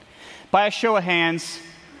by a show of hands,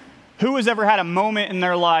 who has ever had a moment in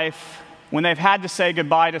their life when they've had to say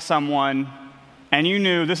goodbye to someone and you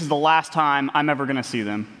knew this is the last time I'm ever going to see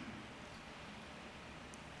them?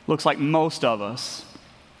 Looks like most of us.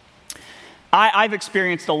 I've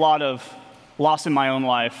experienced a lot of loss in my own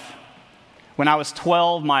life. When I was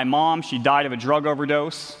 12, my mom, she died of a drug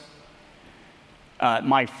overdose.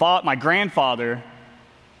 My grandfather,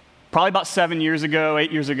 probably about 8 years ago,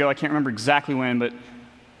 I can't remember exactly when, but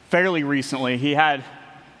fairly recently, he had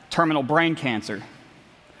terminal brain cancer.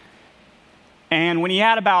 And when he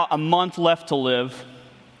had about a month left to live,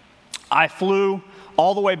 I flew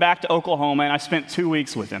all the way back to Oklahoma, and I spent 2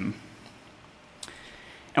 weeks with him.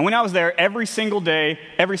 And when I was there, every single day,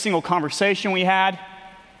 every single conversation we had,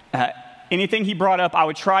 anything he brought up, I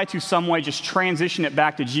would try to some way just transition it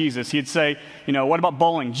back to Jesus. He'd say, what about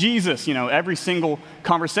bowling? Jesus, every single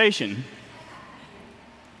conversation.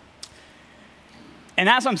 And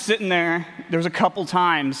as I'm sitting there, there's a couple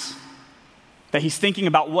times that he's thinking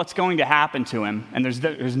about what's going to happen to him, and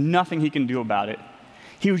there's nothing he can do about it.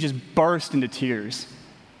 He would just burst into tears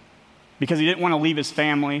because he didn't want to leave his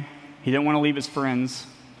family. He didn't want to leave his friends.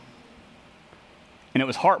 And it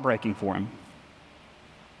was heartbreaking for him.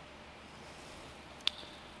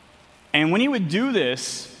 And when he would do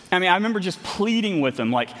this, I remember just pleading with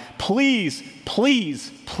him, like, please,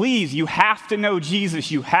 please, please, you have to know Jesus.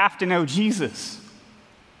 You have to know Jesus.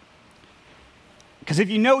 Because if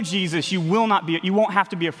you know Jesus, you won't have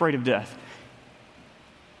to be afraid of death.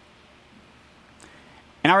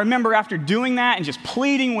 And I remember after doing that and just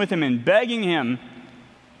pleading with him and begging him,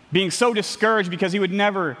 being so discouraged because he would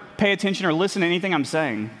never pay attention or listen to anything I'm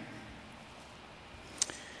saying.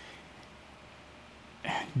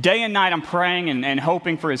 Day and night I'm praying and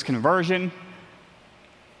hoping for his conversion.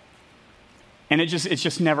 And it's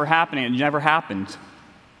just never happening. It never happened.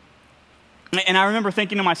 And I remember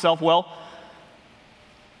thinking to myself, well,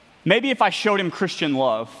 maybe if I showed him Christian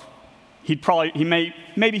love,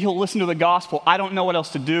 maybe he'll listen to the gospel. I don't know what else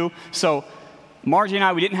to do. So Margie and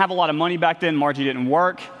I, we didn't have a lot of money back then. Margie didn't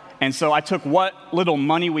work. And so I took what little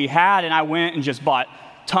money we had and I went and just bought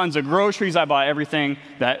tons of groceries. I bought everything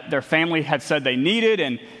that their family had said they needed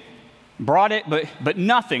and brought it, but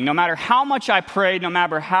nothing. No matter how much I prayed, no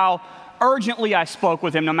matter how urgently I spoke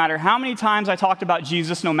with him, no matter how many times I talked about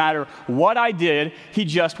Jesus, no matter what I did, he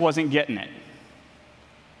just wasn't getting it.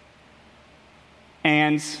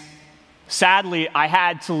 And sadly, I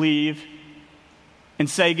had to leave and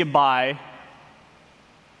say goodbye,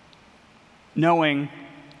 knowing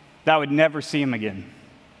that I would never see him again.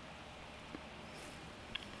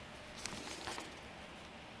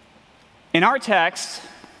 In our text,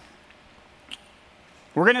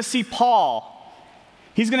 we're going to see Paul.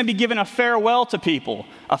 He's going to be giving a farewell to people,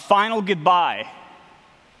 a final goodbye.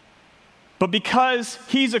 But because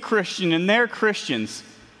he's a Christian and they're Christians,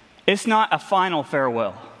 it's not a final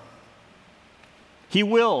farewell. He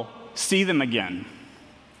will see them again.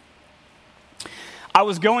 I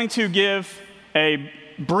was going to give a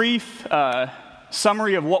brief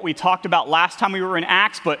summary of what we talked about last time we were in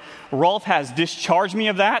Acts, but Rolf has discharged me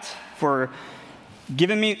of that for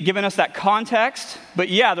giving us that context. But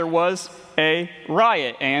yeah, there was a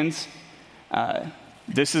riot, and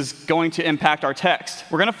this is going to impact our text.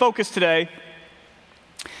 We're going to focus today.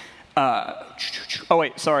 But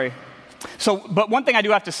one thing I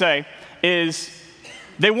do have to say is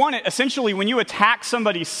they want it, essentially, when you attack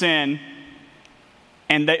somebody's sin,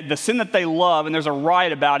 and the sin that they love, and there's a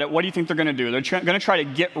riot about it, what do you think they're going to do? They're going to try to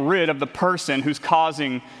get rid of the person who's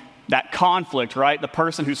causing that conflict, right? The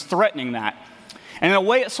person who's threatening that. And in a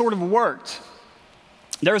way, it sort of worked.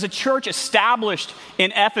 There was a church established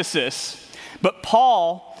in Ephesus, but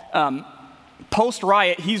Paul,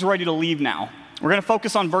 post-riot, he's ready to leave now. We're going to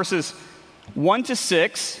focus on verses 1 to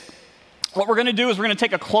 6. What we're going to do is we're going to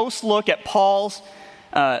take a close look at Paul's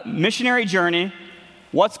missionary journey,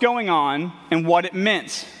 what's going on, and what it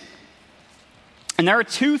meant. And there are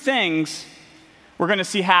two things we're going to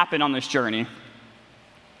see happen on this journey.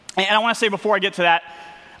 And I want to say before I get to that,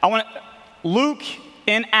 Luke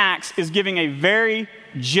in Acts is giving a very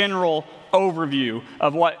general overview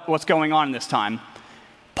of what's going on in this time.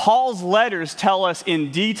 Paul's letters tell us in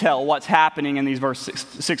detail what's happening in these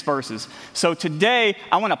six verses. So today,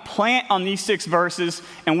 I want to plant on these 6 verses,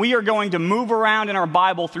 and we are going to move around in our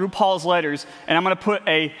Bible through Paul's letters, and I'm going to put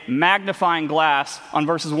a magnifying glass on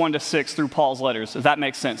verses 1 to 6 through Paul's letters, if that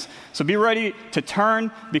makes sense. So be ready to turn,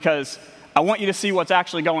 because I want you to see what's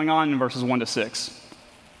actually going on in verses 1 to 6.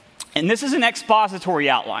 And this is an expository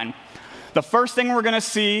outline. The first thing we're going to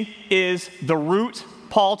see is the route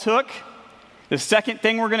Paul took. The second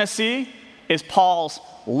thing we're going to see is Paul's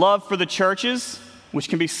love for the churches. which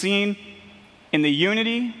can be seen in the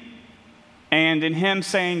unity and in him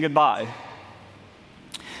saying goodbye.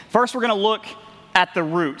 First, we're going to look at the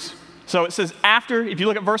root. So it says, if you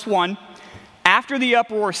look at verse 1, after the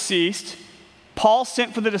uproar ceased, Paul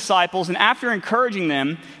sent for the disciples, and after encouraging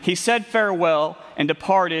them, he said farewell and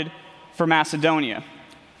departed for Macedonia.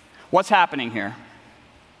 What's happening here?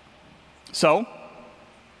 So,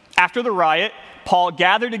 after the riot, Paul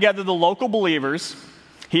gathered together the local believers.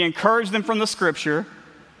 He encouraged them from the scripture,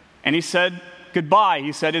 and he said goodbye.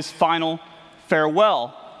 He said his final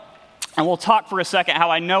farewell. And we'll talk for a second how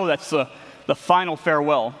I know that's the final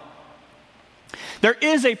farewell. There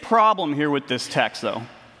is a problem here with this text, though.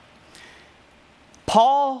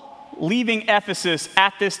 Paul leaving Ephesus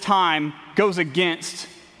at this time goes against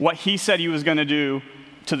what he said he was going to do,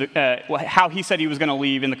 how he said he was going to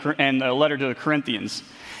leave in the letter to the Corinthians.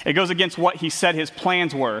 It goes against what he said his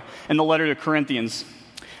plans were in the letter to Corinthians.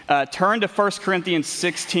 Turn to 1 Corinthians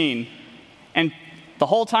 16. And the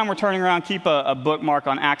whole time we're turning around, keep a bookmark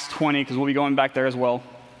on Acts 20, because we'll be going back there as well.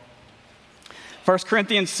 1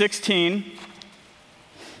 Corinthians 16.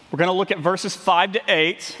 We're going to look at verses 5 to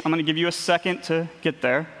 8. I'm going to give you a second to get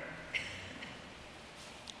there.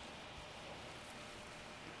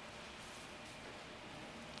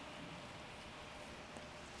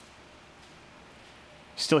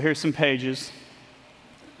 Still hear some pages.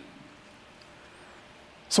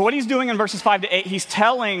 So what he's doing in verses 5 to 8, he's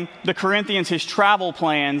telling the Corinthians his travel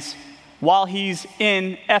plans while he's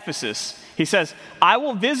in Ephesus. He says, I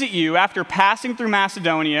will visit you after passing through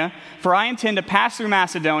Macedonia, for I intend to pass through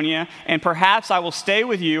Macedonia, and perhaps I will stay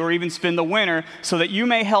with you or even spend the winter, so that you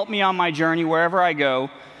may help me on my journey wherever I go.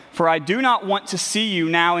 For I do not want to see you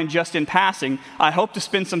now and just in passing. I hope to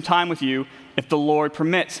spend some time with you, if the Lord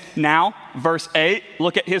permits. Now, verse 8,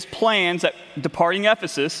 look at his plans at departing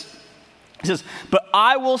Ephesus. He says, but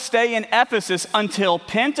I will stay in Ephesus until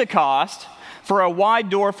Pentecost, for a wide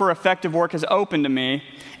door for effective work has opened to me,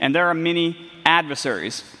 and there are many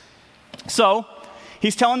adversaries. So,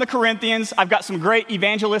 he's telling the Corinthians, I've got some great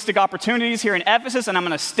evangelistic opportunities here in Ephesus, and I'm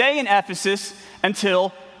going to stay in Ephesus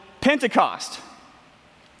until Pentecost.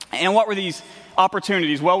 And what were these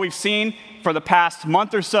opportunities? Well, we've seen for the past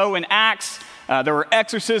month or so in Acts, there were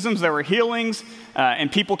exorcisms, there were healings,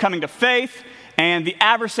 and people coming to faith. And the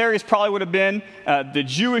adversaries probably would have been the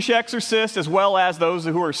Jewish exorcists, as well as those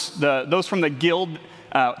who were those from the guild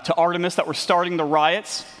to Artemis that were starting the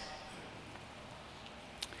riots.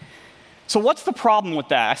 So what's the problem with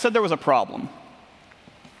that? I said there was a problem.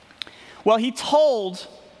 Well, he told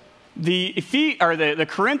the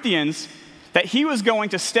Corinthians that he was going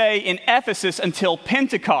to stay in Ephesus until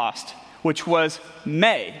Pentecost, which was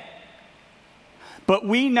May. But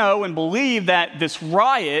we know and believe that this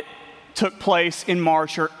riot took place in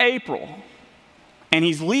March or April, and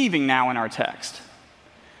he's leaving now in our text.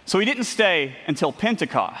 So he didn't stay until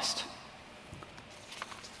Pentecost.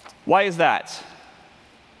 Why is that?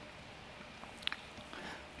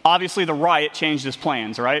 Obviously, the riot changed his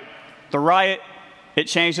plans, right? The riot, it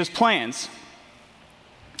changed his plans.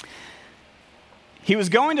 He was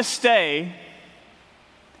going to stay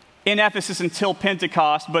in Ephesus until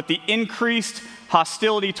Pentecost, but the increased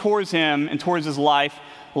hostility towards him and towards his life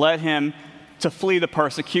led him to flee the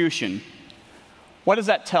persecution. What does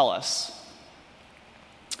that tell us?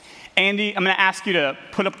 Andy, I'm going to ask you to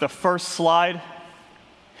put up the first slide.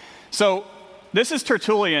 So this is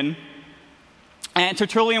Tertullian, and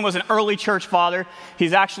Tertullian was an early church father.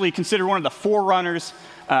 He's actually considered one of the forerunners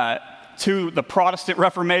to the Protestant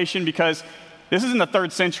Reformation, because this is in the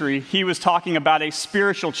 3rd century. He was talking about a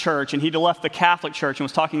spiritual church, and he'd left the Catholic Church and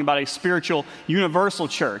was talking about a spiritual universal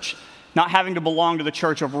church, not having to belong to the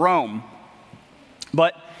Church of Rome.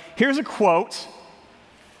 But here's a quote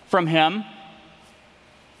from him.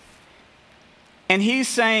 And he's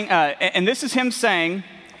saying, and this is him saying,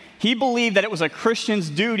 he believed that it was a Christian's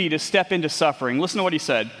duty to step into suffering. Listen to what he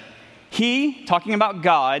said. He, talking about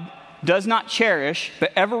God, does not cherish,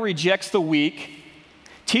 but ever rejects the weak,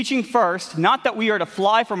 teaching first, not that we are to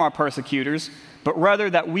fly from our persecutors, but rather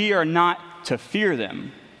that we are not to fear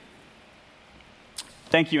them.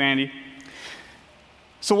 Thank you, Andy.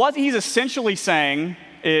 So what he's essentially saying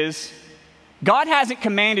is, God hasn't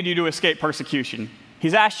commanded you to escape persecution.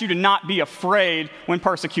 He's asked you to not be afraid when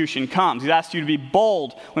persecution comes. He's asked you to be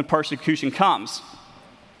bold when persecution comes.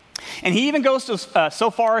 And he even goes to, so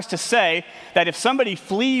far as to say that if somebody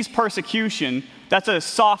flees persecution, that's a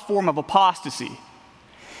soft form of apostasy.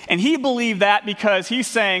 And he believed that because he's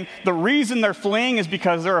saying the reason they're fleeing is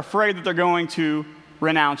because they're afraid that they're going to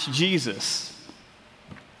renounce Jesus.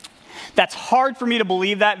 That's hard for me to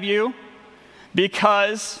believe that view,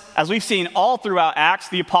 because as we've seen all throughout Acts,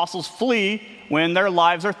 the apostles flee when their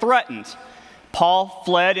lives are threatened. Paul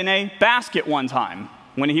fled in a basket one time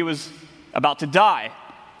when he was about to die.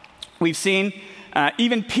 We've seen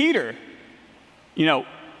even Peter,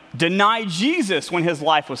 deny Jesus when his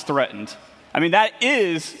life was threatened. I mean, that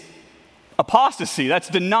is apostasy. That's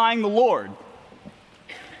denying the Lord.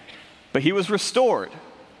 But he was restored.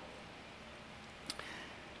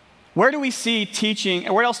 Where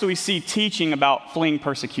else do we see teaching about fleeing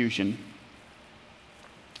persecution?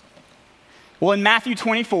 Well, in Matthew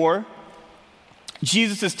 24,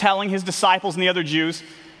 Jesus is telling his disciples and the other Jews,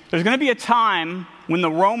 there's going to be a time when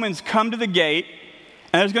the Romans come to the gate,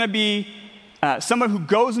 and there's going to be someone who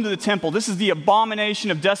goes into the temple. This is the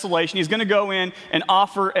abomination of desolation. He's going to go in and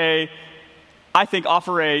offer a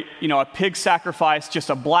pig sacrifice,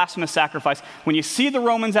 just a blasphemous sacrifice. When you see the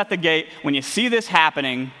Romans at the gate, when you see this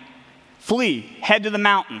happening, flee, head to the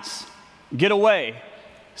mountains, get away,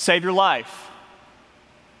 save your life.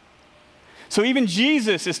 So even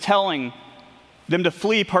Jesus is telling them to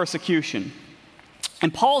flee persecution.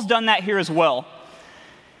 And Paul's done that here as well.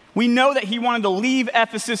 We know that he wanted to leave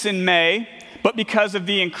Ephesus in May, but because of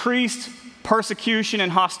the increased persecution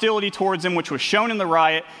and hostility towards him, which was shown in the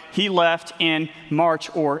riot, he left in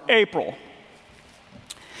March or April.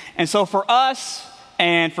 And so for us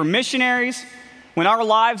and for missionaries, when our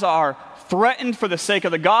lives are threatened for the sake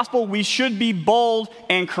of the gospel, we should be bold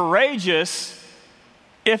and courageous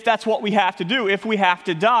if that's what we have to do, if we have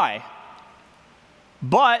to die.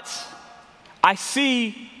 But I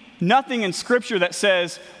see nothing in Scripture that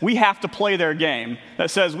says we have to play their game,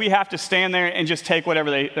 that says we have to stand there and just take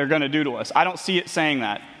whatever they're going to do to us. I don't see it saying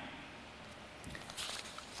that.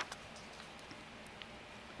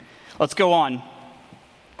 Let's go on.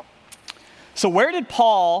 So where did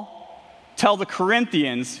Paul tell the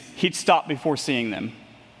Corinthians he'd stop before seeing them?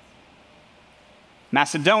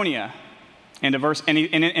 Macedonia. And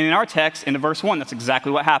in our text, in verse 1, that's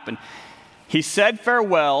exactly what happened. He said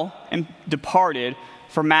farewell and departed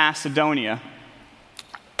for Macedonia.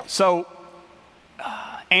 So,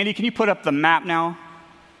 Andy, can you put up the map now?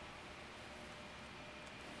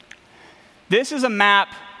 This is a map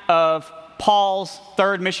of Paul's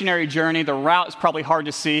third missionary journey. The route is probably hard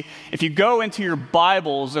to see. If you go into your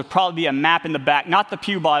Bibles, there'll probably be a map in the back. Not the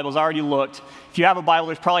Pew Bibles, I already looked. If you have a Bible,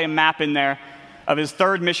 there's probably a map in there of his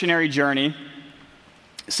third missionary journey.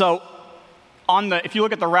 So, if you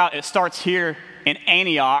look at the route, it starts here in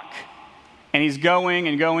Antioch, and he's going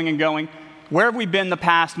and going and going. Where have we been the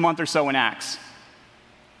past month or so in Acts?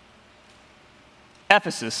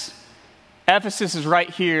 Ephesus. Ephesus is right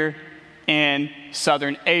here in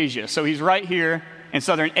southern Asia. So he's right here in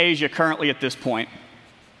southern Asia currently at this point.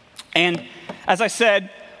 And as I said,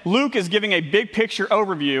 Luke is giving a big picture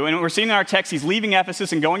overview, and we're seeing in our text he's leaving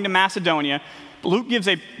Ephesus and going to Macedonia. Luke gives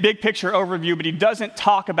a big picture overview, but he doesn't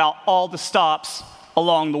talk about all the stops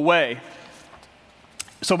along the way.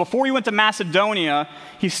 So before he went to Macedonia,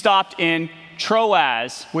 he stopped in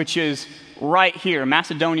Troas, which is right here.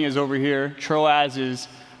 Macedonia is over here. Troas is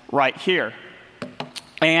right here.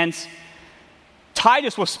 And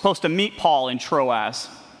Titus was supposed to meet Paul in Troas,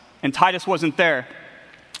 and Titus wasn't there.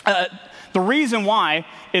 The reason why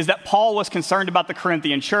is that Paul was concerned about the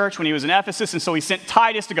Corinthian church when he was in Ephesus, and so he sent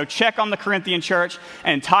Titus to go check on the Corinthian church,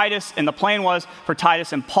 and the plan was for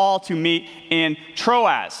Titus and Paul to meet in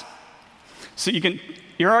Troas. So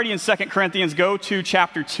you're already in 2 Corinthians, go to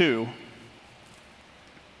chapter 2.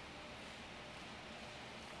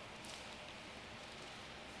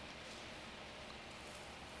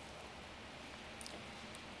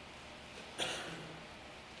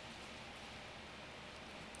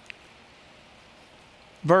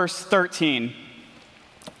 Verse 13,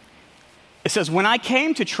 it says, "When I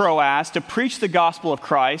came to Troas to preach the gospel of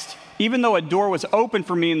Christ, even though a door was open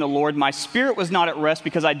for me in the Lord, my spirit was not at rest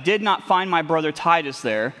because I did not find my brother Titus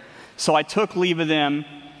there. So I took leave of them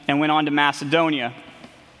and went on to Macedonia."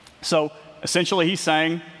 So essentially he's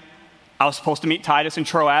saying, I was supposed to meet Titus in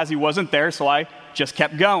Troas. He wasn't there, so I just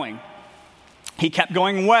kept going. He kept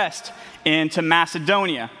going west into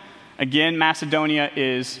Macedonia. Again, Macedonia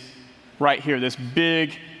is right here, this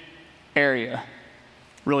big area,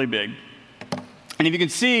 really big. And if you can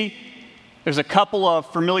see, there's a couple of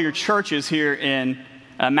familiar churches here in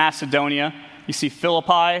Macedonia. You see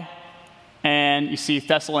Philippi and you see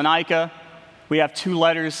Thessalonica. We have two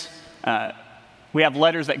letters. We have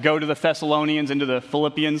letters that go to the Thessalonians and to the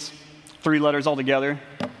Philippians, 3 letters altogether.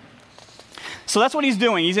 So that's what he's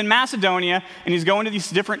doing. He's in Macedonia, and he's going to these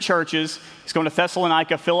different churches. He's going to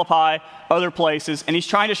Thessalonica, Philippi, other places, and he's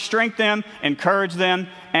trying to strengthen them, encourage them,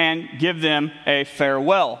 and give them a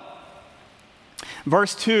farewell.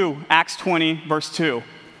 Verse 2, Acts 20, verse 2.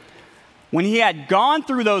 When he had gone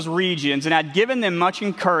through those regions and had given them much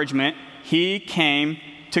encouragement, he came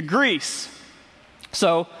to Greece.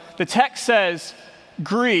 So the text says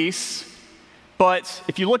Greece, but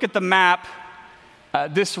if you look at the map,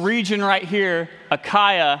 this region right here,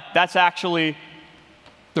 Achaia, that's actually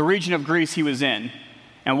the region of Greece he was in.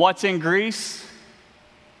 And what's in Greece?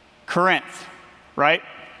 Corinth, right?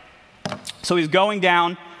 So he's going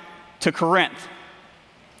down to Corinth.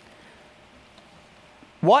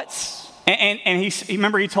 And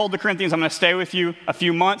remember he told the Corinthians, I'm going to stay with you a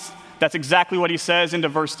few months. That's exactly what he says into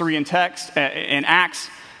verse 3 in Acts.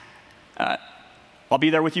 I'll be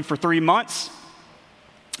there with you for 3 months.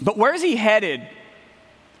 But where is he headed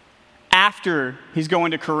after he's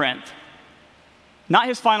going to Corinth? Not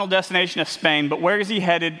his final destination of Spain, but where is he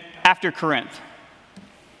headed after Corinth?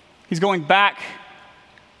 He's going back.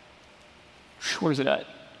 Where is it at?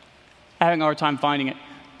 I'm having a hard time finding it.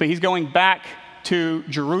 But he's going back to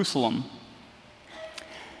Jerusalem.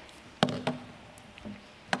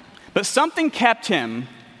 But something kept him.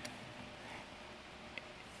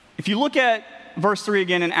 If you look at verse 3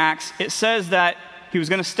 again in Acts, it says that he was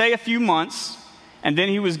going to stay a few months, and then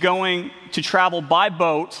he was going to travel by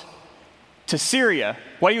boat to Syria.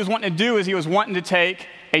 What he was wanting to do is he was wanting to take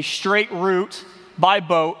a straight route by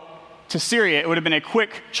boat to Syria. It would have been a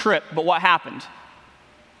quick trip, but what happened?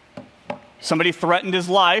 Somebody threatened his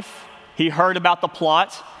life. He heard about the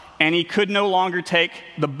plot, and he could no longer take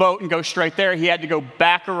the boat and go straight there. He had to go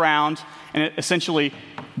back around and essentially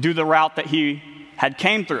do the route that he had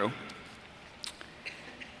came through.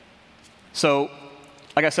 So,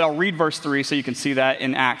 like I said, I'll read verse 3 so you can see that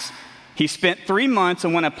in Acts. He spent 3 months,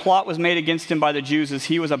 and when a plot was made against him by the Jews as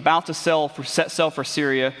he was about to set sail for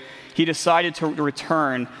Syria, he decided to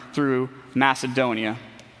return through Macedonia.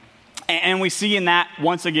 And we see in that,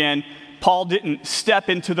 once again, Paul didn't step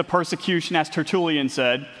into the persecution as Tertullian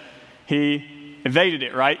said. He evaded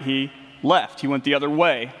it, right? He left. He went the other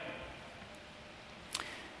way.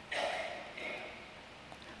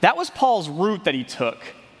 That was Paul's route that he took.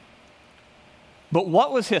 But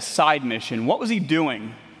what was his side mission? What was he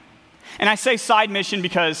doing? And I say side mission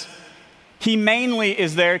because he mainly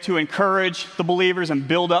is there to encourage the believers and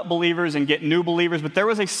build up believers and get new believers, but there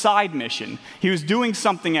was a side mission. He was doing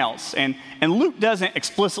something else. And Luke doesn't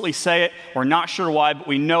explicitly say it. We're not sure why, but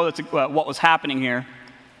we know that's what was happening here.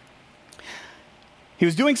 He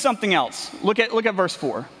was doing something else. Look at verse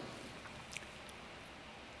 4.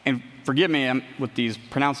 And forgive me with these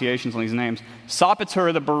pronunciations on these names.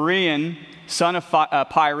 Sopater the Berean, son of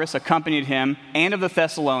Pyrrhus, accompanied him, and of the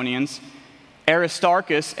Thessalonians,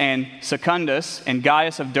 Aristarchus and Secundus, and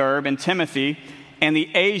Gaius of Derbe, and Timothy, and the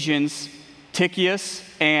Asians, Tychicus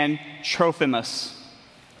and Trophimus.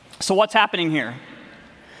 So what's happening here?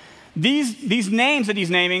 These names that he's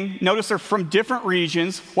naming, notice they're from different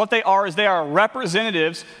regions. What they are is they are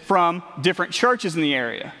representatives from different churches in the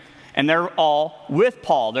area. And they're all with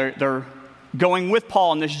Paul. They're going with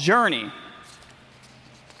Paul on this journey.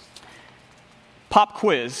 Pop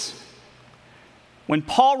quiz. When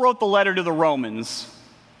Paul wrote the letter to the Romans,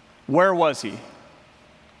 where was he?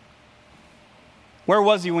 Where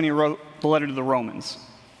was he when he wrote the letter to the Romans?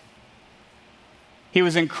 He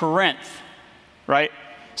was in Corinth, right?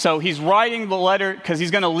 So he's writing the letter because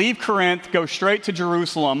he's going to leave Corinth, go straight to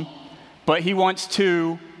Jerusalem, but he wants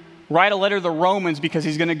to write a letter to the Romans because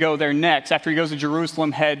he's going to go there next. After he goes to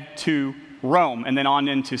Jerusalem, head to Rome, and then on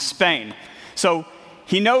into Spain. So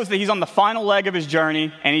he knows that he's on the final leg of his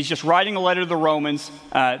journey, and he's just writing a letter to the Romans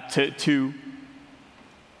to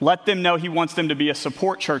let them know he wants them to be a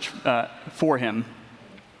support church for him.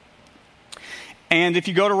 And if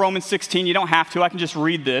you go to Romans 16, you don't have to. I can just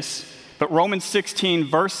read this. But Romans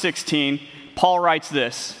 16, verse 16, Paul writes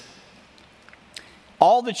this.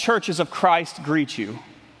 All the churches of Christ greet you.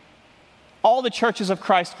 All the churches of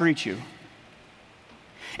Christ greet you.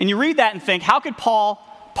 And you read that and think, how could Paul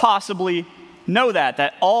possibly know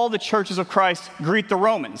that all the churches of Christ greet the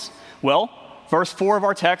Romans? Well, verse 4 of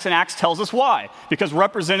our text in Acts tells us why. Because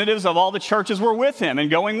representatives of all the churches were with him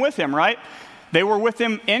and going with him, right? They were with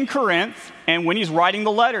him in Corinth and when he's writing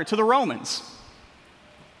the letter to the Romans.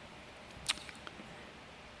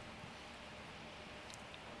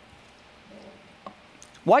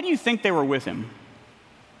 Why do you think they were with him?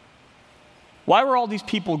 Why were all these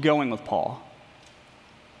people going with Paul?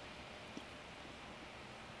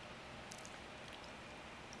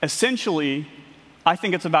 Essentially, I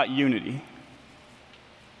think it's about unity.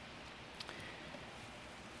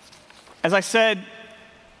 As I said,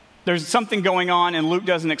 there's something going on, and Luke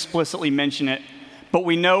doesn't explicitly mention it, but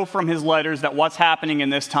we know from his letters that what's happening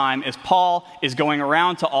in this time is Paul is going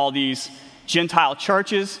around to all these Gentile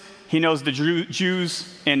churches. he knows the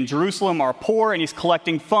Jews in Jerusalem are poor, and he's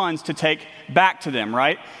collecting funds to take back to them,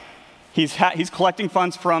 right? He's collecting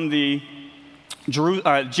funds from the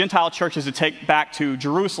Gentile churches to take back to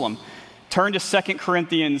Jerusalem. Turn to 2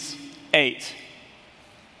 Corinthians 8.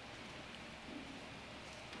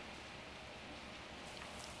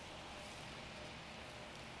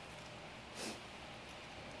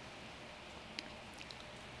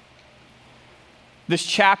 This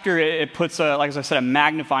chapter, it puts, like as I said, a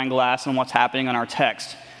magnifying glass on what's happening in our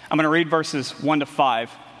text. I'm going to read verses 1 to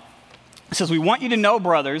 5. It says, "We want you to know,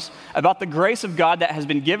 brothers, about the grace of God that has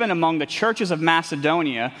been given among the churches of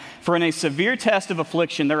Macedonia, for in a severe test of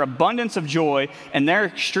affliction, their abundance of joy and their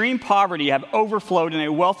extreme poverty have overflowed in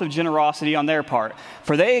a wealth of generosity on their part.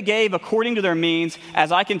 For they gave according to their means,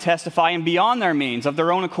 as I can testify, and beyond their means of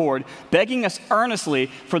their own accord, begging us earnestly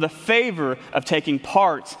for the favor of taking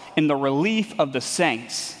part in the relief of the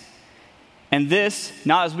saints. And this,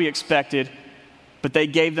 not as we expected, but they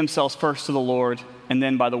gave themselves first to the Lord, and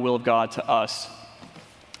then by the will of God to us."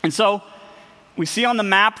 And so we see on the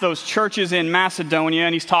map those churches in Macedonia,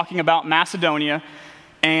 and he's talking about Macedonia.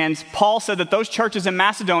 And Paul said that those churches in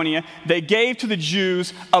Macedonia, they gave to the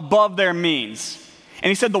Jews above their means. And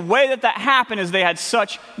he said the way that happened is they had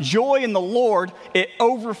such joy in the Lord, it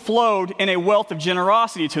overflowed in a wealth of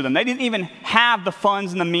generosity to them. They didn't even have the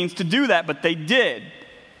funds and the means to do that, but they did.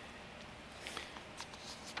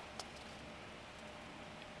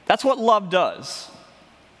 That's what love does.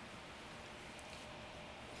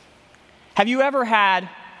 Have you ever had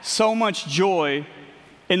so much joy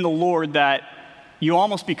in the Lord that you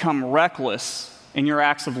almost become reckless in your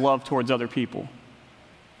acts of love towards other people?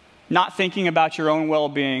 Not thinking about your own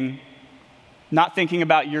well-being, not thinking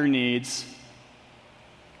about your needs,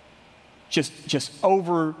 just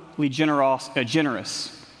overly generous.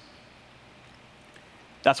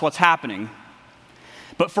 That's what's happening.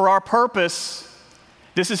 But for our purpose,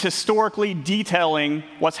 this is historically detailing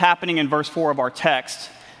what's happening in verse 4 of our text,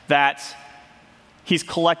 that he's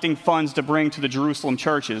collecting funds to bring to the Jerusalem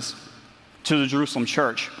churches, to the Jerusalem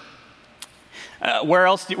church. Where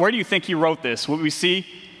do you think he wrote this? What we see,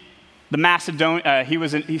 the Macedonia.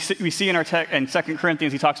 We see in our text in 2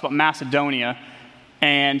 Corinthians, he talks about Macedonia,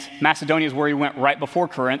 and Macedonia is where he went right before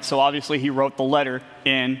Corinth. So obviously, he wrote the letter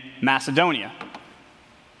in Macedonia.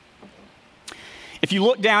 If you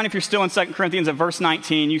look down, if you're still in 2 Corinthians at verse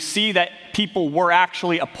 19, you see that people were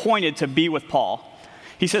actually appointed to be with Paul.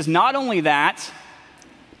 He says, not only that,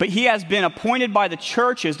 but he has been appointed by the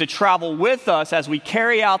churches to travel with us as we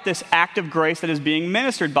carry out this act of grace that is being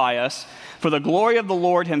ministered by us for the glory of the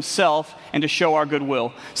Lord himself and to show our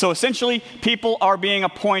goodwill. So essentially, people are being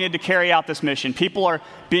appointed to carry out this mission. People are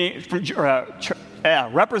being,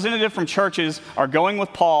 representative from churches are going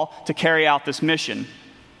with Paul to carry out this mission.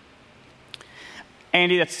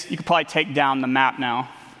 Andy, you could probably take down the map now.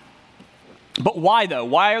 But why, though?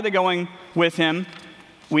 Why are they going with him?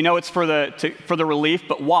 We know it's for the relief,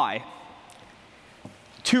 but why?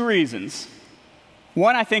 2 reasons.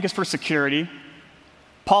 One, I think, is for security.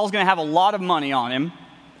 Paul's going to have a lot of money on him.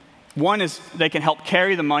 One is they can help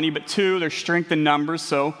carry the money, but 2, there's strength in numbers,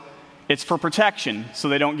 so it's for protection, so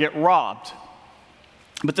they don't get robbed.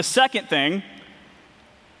 But the second thing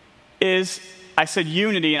is, I said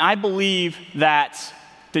unity, and I believe that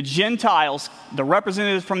the Gentiles, the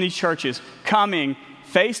representatives from these churches, coming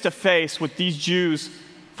face to face with these Jews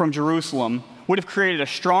from Jerusalem would have created a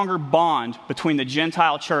stronger bond between the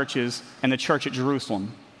Gentile churches and the church at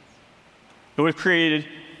Jerusalem. It would have created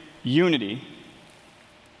unity.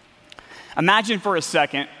 Imagine for a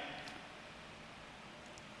second,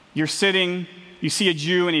 you see a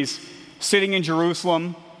Jew and he's sitting in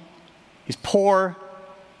Jerusalem. He's poor,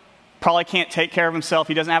 probably can't take care of himself.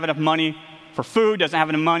 He doesn't have enough money for food, doesn't have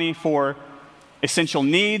enough money for essential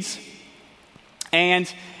needs.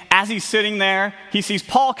 And as he's sitting there, he sees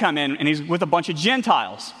Paul come in, and he's with a bunch of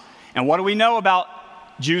Gentiles. And what do we know about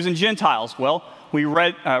Jews and Gentiles? Well,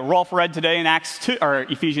 Rolf read today in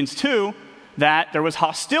Ephesians 2 that there was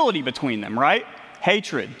hostility between them, right?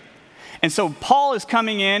 Hatred. And so Paul is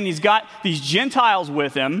coming in, he's got these Gentiles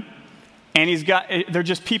with him, and they're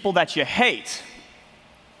just people that you hate.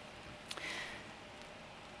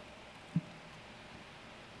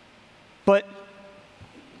 But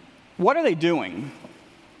what are they doing?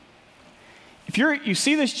 If you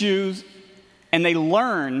see these Jews and they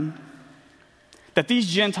learn that these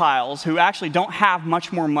Gentiles, who actually don't have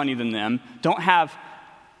much more money than them, don't have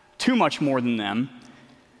too much more than them,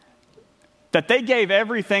 that they gave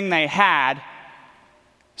everything they had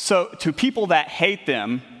to people that hate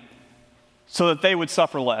them so that they would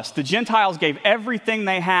suffer less. The Gentiles gave everything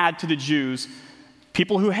they had to the Jews,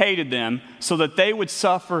 people who hated them, so that they would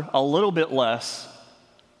suffer a little bit less,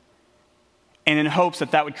 and in hopes that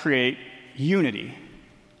that would create unity.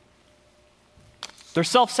 They're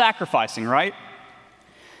self-sacrificing, right?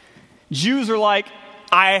 Jews are like,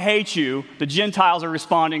 I hate you. The Gentiles are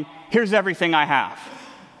responding, here's everything I have.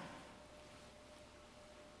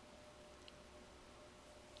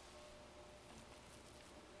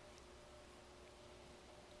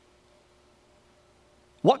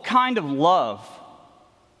 What kind of love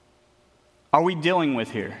are we dealing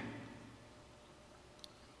with here?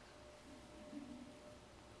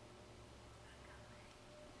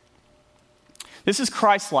 This is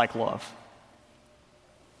Christ-like love.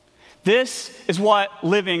 This is what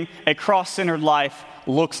living a cross-centered life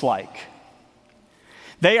looks like.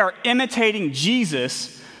 They are imitating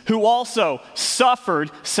Jesus, who also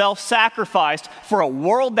suffered, self-sacrificed for a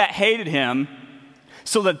world that hated him,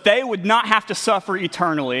 so that they would not have to suffer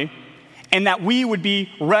eternally, and that we would be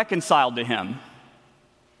reconciled to him.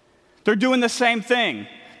 They're doing the same thing.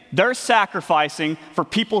 They're sacrificing for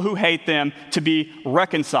people who hate them to be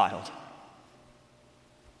reconciled.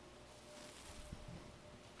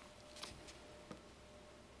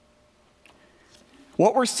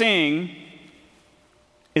 What we're seeing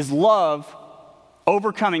is love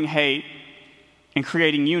overcoming hate and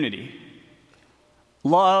creating unity.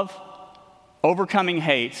 Love overcoming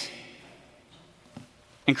hate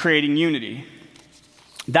and creating unity.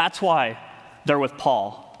 That's why they're with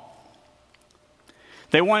Paul.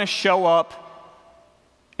 They want to show up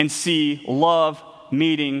and see love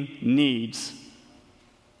meeting needs.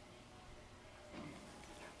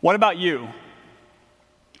 What about you?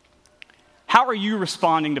 How are you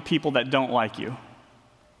responding to people that don't like you?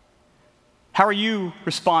 How are you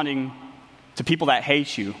responding to people that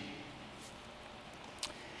hate you?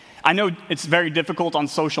 I know it's very difficult on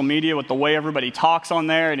social media with the way everybody talks on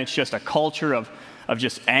there, and it's just a culture of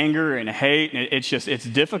just anger and hate, and it's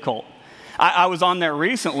difficult. I was on there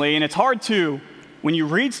recently, and it's hard to, when you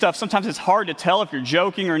read stuff, sometimes it's hard to tell if you're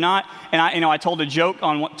joking or not. And I told a joke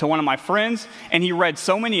to one of my friends, and he read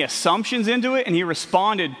so many assumptions into it, and he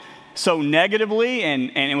responded so negatively,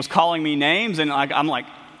 and it was calling me names, and I'm like,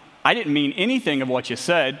 I didn't mean anything of what you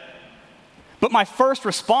said. But my first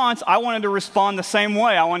response, I wanted to respond the same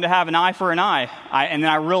way. I wanted to have an eye for an eye. And then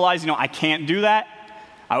I realized, I can't do that,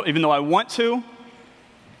 even though I want to.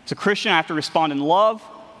 As a Christian, I have to respond in love.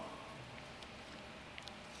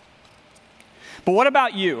 But what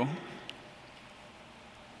about you?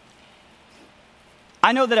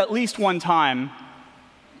 I know that at least one time,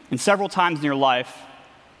 and several times in your life,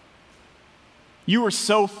 you were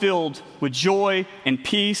so filled with joy and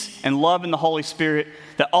peace and love in the Holy Spirit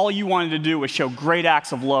that all you wanted to do was show great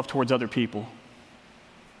acts of love towards other people.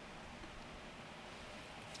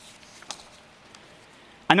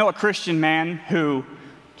 I know a Christian man who,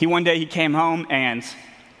 one day he came home and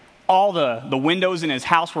all the windows in his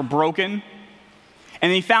house were broken.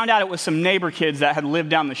 And he found out it was some neighbor kids that had lived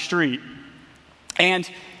down the street. And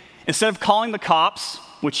instead of calling the cops,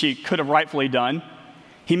 which he could have rightfully done,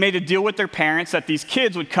 he made a deal with their parents that these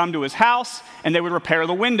kids would come to his house and they would repair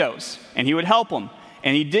the windows, and he would help them.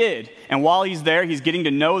 And he did. And while he's there, he's getting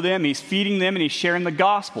to know them, he's feeding them, and he's sharing the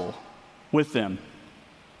gospel with them.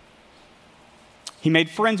 He made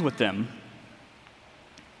friends with them.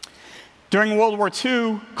 During World War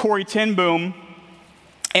II, Corrie ten Boom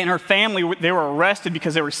and her family, they were arrested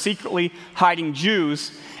because they were secretly hiding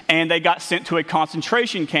Jews, and they got sent to a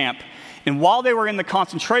concentration camp. And while they were in the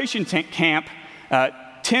concentration camp,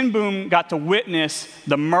 Ten Boom got to witness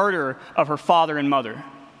the murder of her father and mother.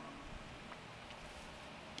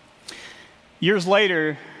 Years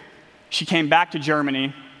later, she came back to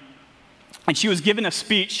Germany, and she was given a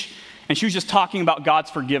speech, and she was just talking about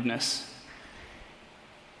God's forgiveness.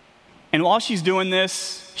 And while she's doing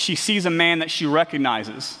this, she sees a man that she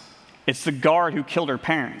recognizes. It's the guard who killed her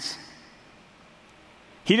parents.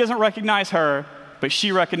 He doesn't recognize her, but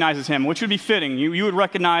she recognizes him, which would be fitting. You would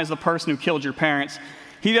recognize the person who killed your parents.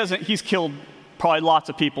 He doesn't. He's killed probably lots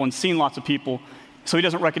of people and seen lots of people, so he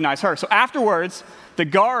doesn't recognize her. So afterwards, the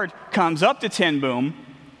guard comes up to Ten Boom,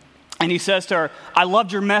 and he says to her, I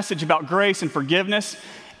loved your message about grace and forgiveness.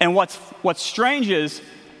 And what's strange is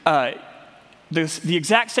the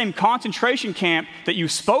exact same concentration camp that you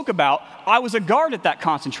spoke about, I was a guard at that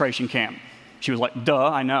concentration camp. She was like, duh,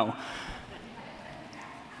 I know.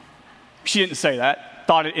 She didn't say that,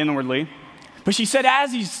 thought it inwardly. But she said,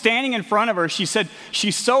 as he's standing in front of her, she said,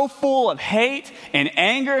 she's so full of hate and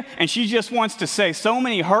anger, and she just wants to say so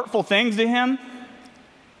many hurtful things to him.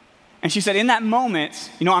 And she said, in that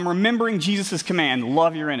moment, I'm remembering Jesus' command,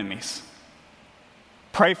 love your enemies.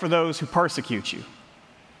 Pray for those who persecute you.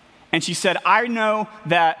 And she said, I know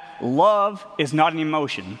that love is not an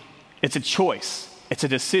emotion. It's a choice. It's a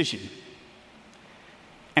decision.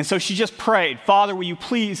 And so she just prayed, Father, will you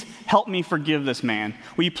please help me forgive this man?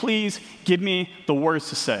 Will you please give me the words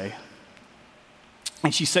to say?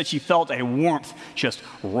 And she said she felt a warmth just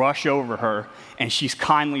rush over her. And she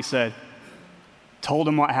kindly said, told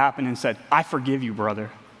him what happened and said, I forgive you, brother.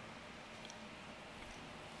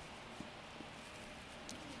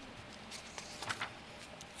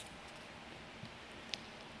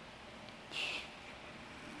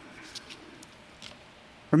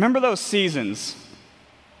 Remember those seasons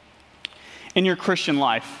in your Christian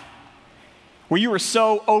life where you were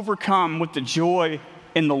so overcome with the joy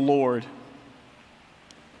in the Lord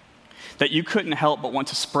that you couldn't help but want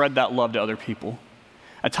to spread that love to other people.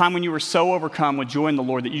 A time when you were so overcome with joy in the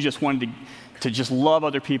Lord that you just wanted to just love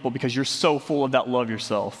other people because you're so full of that love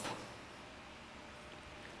yourself.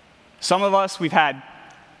 Some of us, we've had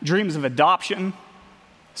dreams of adoption.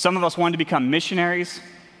 Some of us wanted to become missionaries.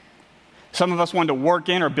 Some of us wanted to work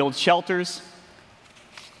in or build shelters.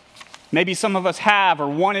 Maybe some of us have or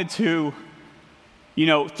wanted to,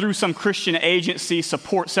 through some Christian agency,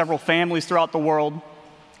 support several families throughout the world.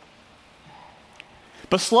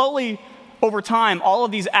 But slowly, over time, all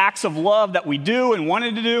of these acts of love that we do and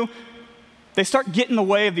wanted to do, they start getting in the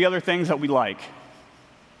way of the other things that we like.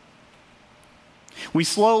 We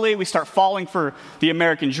start falling for the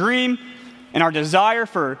American dream and our desire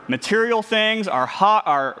for material things, our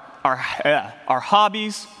hobbies,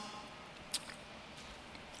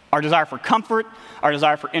 our desire for comfort, our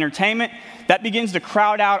desire for entertainment, that begins to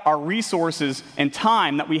crowd out our resources and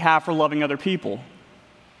time that we have for loving other people.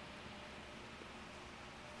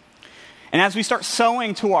 And as we start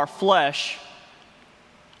sowing to our flesh,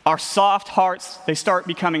 our soft hearts, they start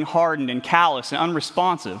becoming hardened and callous and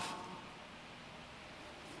unresponsive.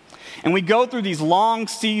 And we go through these long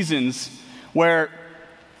seasons where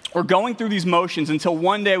we're going through these motions until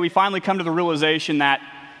one day we finally come to the realization that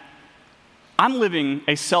I'm living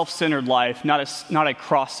a self-centered life, not a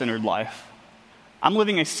cross-centered life. I'm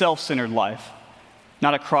living a self-centered life,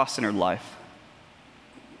 not a cross-centered life.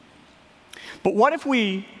 But what if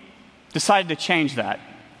we decided to change that?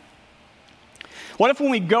 What if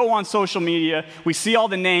when we go on social media, we see all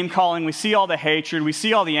the name calling, we see all the hatred, we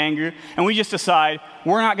see all the anger, and we just decide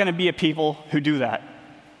we're not going to be a people who do that?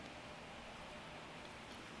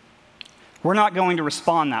 We're not going to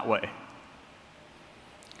respond that way.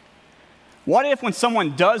 What if when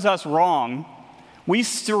someone does us wrong, we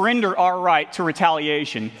surrender our right to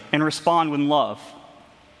retaliation and respond with love?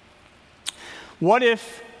 What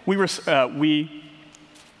if we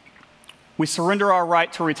surrender our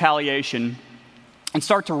right to retaliation and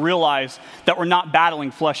start to realize that we're not battling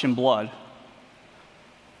flesh and blood?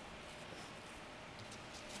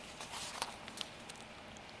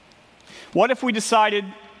 What if we decided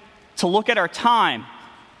to look at our time,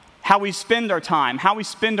 how we spend our time, how we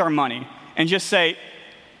spend our money, and just say,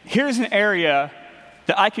 here's an area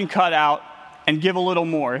that I can cut out and give a little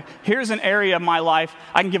more. Here's an area of my life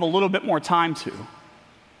I can give a little bit more time to.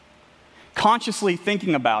 Consciously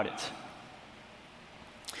thinking about it.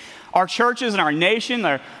 Our churches and our nation,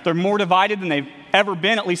 they're more divided than they've ever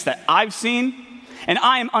been, at least that I've seen. And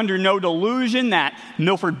I am under no delusion that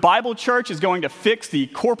Milford Bible Church is going to fix the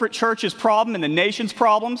corporate church's problem and the nation's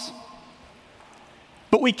problems.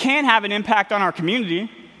 But we can have an impact on our community.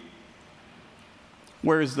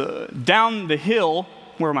 Down the hill,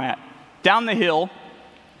 where am I at? Down the hill,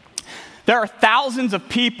 there are thousands of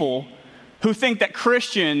people who think that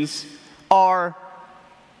Christians are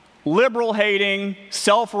liberal-hating,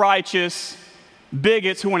 self-righteous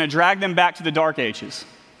bigots who want to drag them back to the Dark Ages.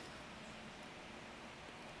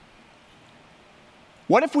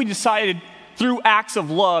 What if we decided through acts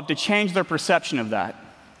of love to change their perception of that?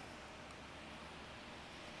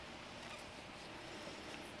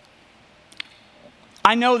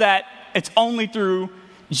 I know that it's only through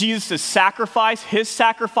Jesus' sacrifice, his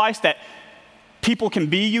sacrifice, that people can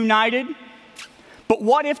be united. But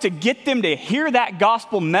what if to get them to hear that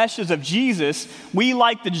gospel message of Jesus, we,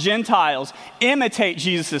 like the Gentiles, imitate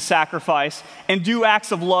Jesus' sacrifice and do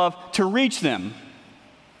acts of love to reach them?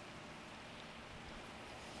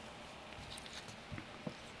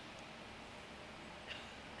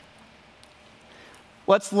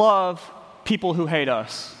 Let's love people who hate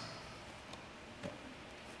us.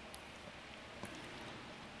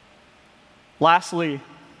 Lastly,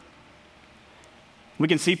 we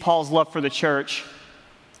can see Paul's love for the church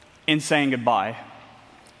in saying goodbye.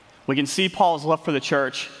 We can see Paul's love for the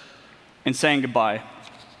church in saying goodbye.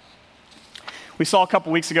 We saw a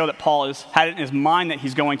couple weeks ago that Paul has had it in his mind that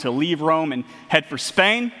he's going to leave Rome and head for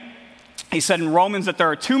Spain. He said in Romans that there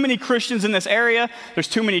are too many Christians in this area. There's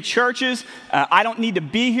too many churches. I don't need to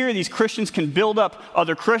be here. These Christians can build up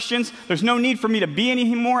other Christians. There's no need for me to be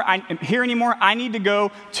here anymore. I need to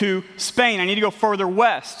go to Spain. I need to go further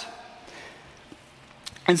west.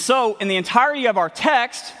 And so in the entirety of our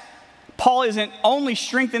text, Paul isn't only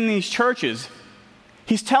strengthening these churches.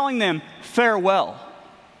 He's telling them farewell.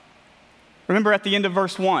 Remember at the end of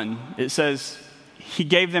verse 1, it says he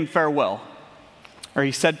gave them farewell, or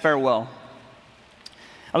he said farewell.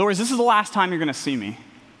 In other words, this is the last time you're going to see me.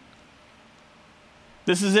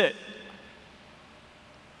 This is it.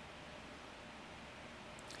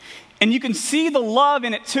 And you can see the love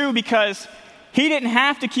in it too, because he didn't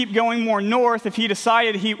have to keep going more north if he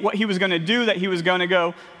decided what he was going to do, that he was going to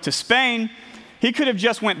go to Spain. He could have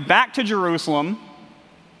just went back to Jerusalem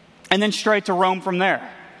and then straight to Rome from there.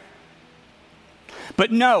 But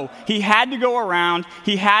no, he had to go around,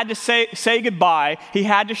 he had to say goodbye, he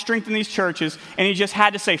had to strengthen these churches, and he just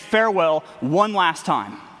had to say farewell one last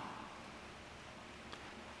time.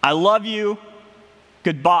 I love you,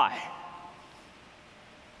 goodbye.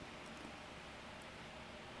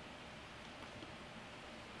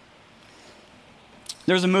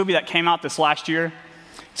 There's a movie that came out this last year.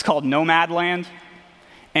 It's called Nomadland.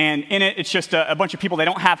 And in it, it's just a bunch of people. They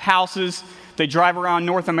don't have houses. They drive around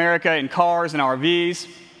North America in cars and RVs.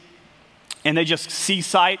 And they just see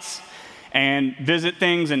sights and visit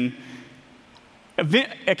things. And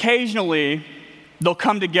occasionally, they'll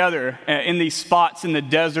come together in these spots in the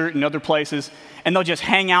desert and other places. And they'll just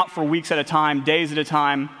hang out for weeks at a time, days at a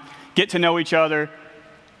time, get to know each other,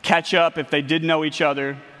 catch up if they did know each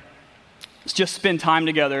other. Just spend time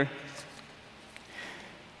together.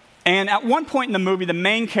 And at one point in the movie, the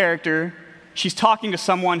main character, she's talking to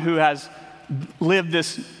someone who has lived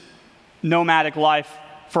this nomadic life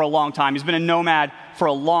for a long time. He's been a nomad for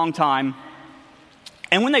a long time.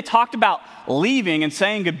 And when they talked about leaving and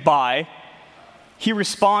saying goodbye, he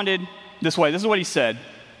responded this way. This is what he said.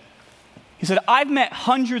 He said, I've met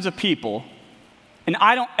hundreds of people, and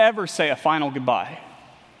I don't ever say a final goodbye.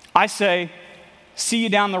 I say, see you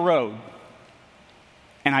down the road.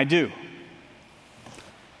 And I do.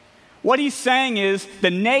 What he's saying is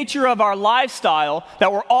the nature of our lifestyle,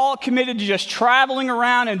 that we're all committed to just traveling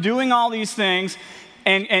around and doing all these things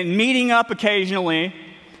and meeting up occasionally,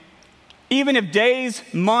 even if days,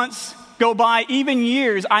 months go by, even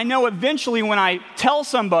years, I know eventually when I tell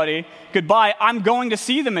somebody goodbye, I'm going to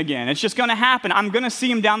see them again. It's just going to happen. I'm going to see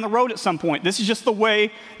them down the road at some point. This is just the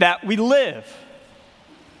way that we live.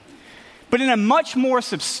 But in a much more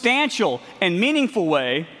substantial and meaningful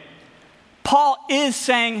way, Paul is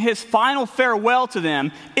saying his final farewell to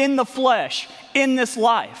them in the flesh, in this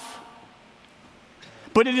life.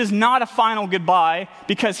 But it is not a final goodbye,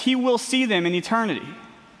 because he will see them in eternity.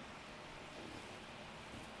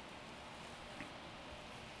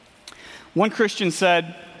 One Christian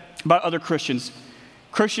said about other Christians,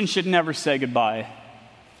 Christians should never say goodbye,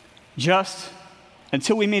 just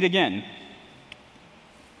until we meet again.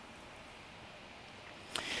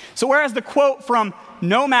 So whereas the quote from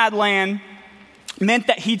Nomadland meant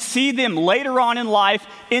that he'd see them later on in life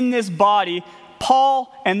in this body,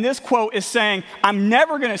 Paul, and this quote is saying, I'm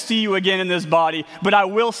never going to see you again in this body, but I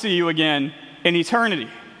will see you again in eternity.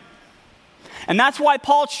 And that's why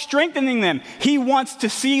Paul's strengthening them. He wants to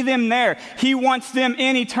see them there. He wants them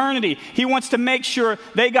in eternity. He wants to make sure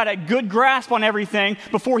they got a good grasp on everything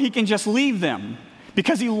before he can just leave them,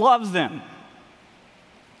 because he loves them.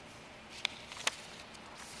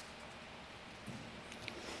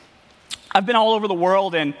 I've been all over the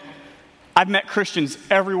world, and I've met Christians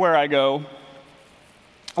everywhere I go.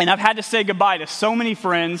 And I've had to say goodbye to so many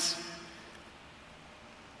friends.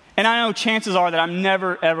 And I know chances are that I'm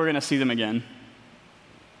never, ever going to see them again.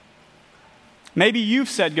 Maybe you've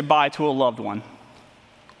said goodbye to a loved one.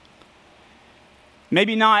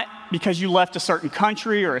 Maybe not because you left a certain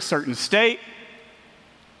country or a certain state.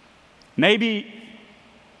 Maybe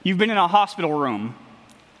you've been in a hospital room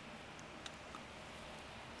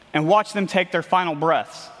and watch them take their final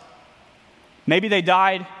breaths. Maybe they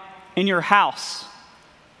died in your house,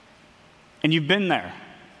 and you've been there.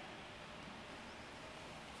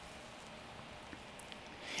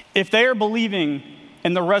 If they are believing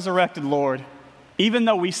in the resurrected Lord, even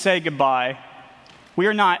though we say goodbye, we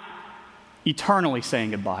are not eternally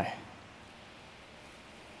saying goodbye.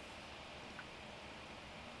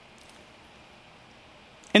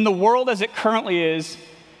 In the world as it currently is,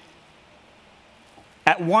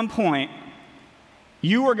 at one point,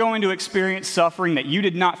 you are going to experience suffering that you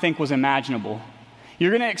did not think was imaginable. You're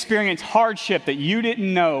going to experience hardship that you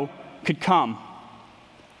didn't know could come.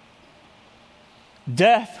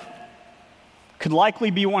 Death could likely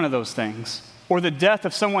be one of those things, or the death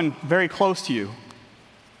of someone very close to you.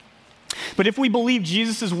 But if we believe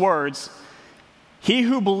Jesus' words, he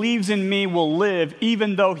who believes in me will live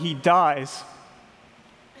even though he dies,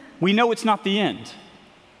 we know it's not the end.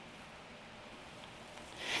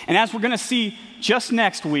 And as we're going to see just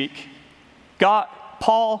next week,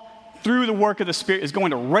 Paul, through the work of the Spirit, is going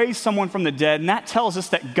to raise someone from the dead, and that tells us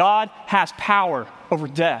that God has power over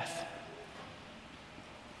death.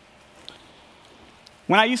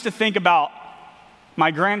 When I used to think about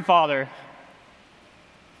my grandfather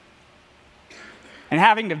and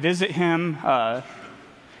having to visit him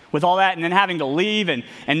with all that, and then having to leave, and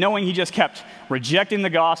knowing he just kept rejecting the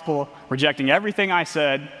gospel, rejecting everything I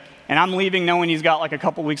said, and I'm leaving knowing he's got like a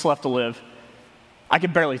couple weeks left to live, I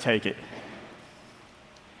could barely take it.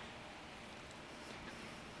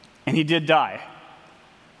 And he did die.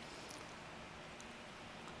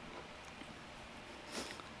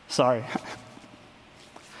 Sorry.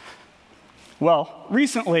 Well,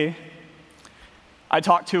 recently, I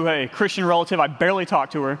talked to a Christian relative. I barely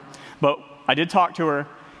talked to her, but I did talk to her,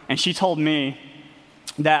 and she told me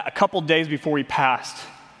that a couple days before he passed,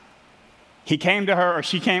 he came to her, or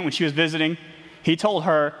she came when she was visiting. He told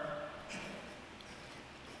her,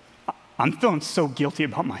 I'm feeling so guilty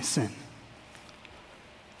about my sin.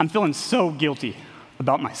 I'm feeling so guilty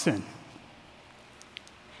about my sin.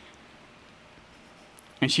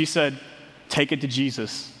 And she said, take it to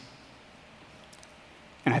Jesus.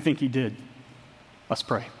 And I think he did. Let's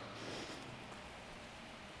pray.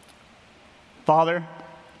 Father,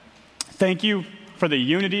 thank you for the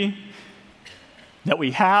unity that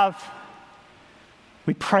we have.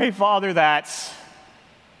 We pray, Father, that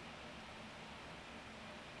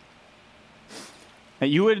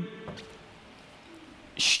you would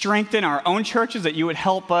strengthen our own churches, that you would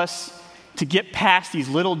help us to get past these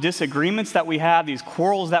little disagreements that we have, these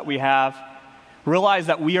quarrels that we have, realize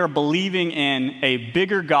that we are believing in a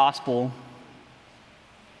bigger gospel.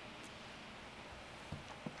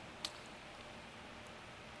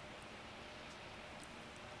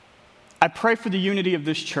 I pray for the unity of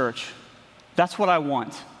this church. That's what I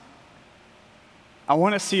want. I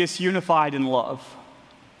want to see us unified in love.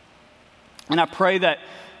 And I pray that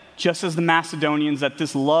just as the Macedonians, that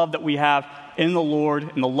this love that we have in the Lord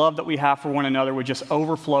and the love that we have for one another would just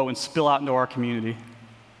overflow and spill out into our community.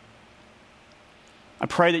 I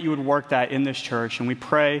pray that you would work that in this church, and we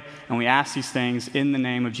pray and we ask these things in the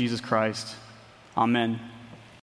name of Jesus Christ. Amen.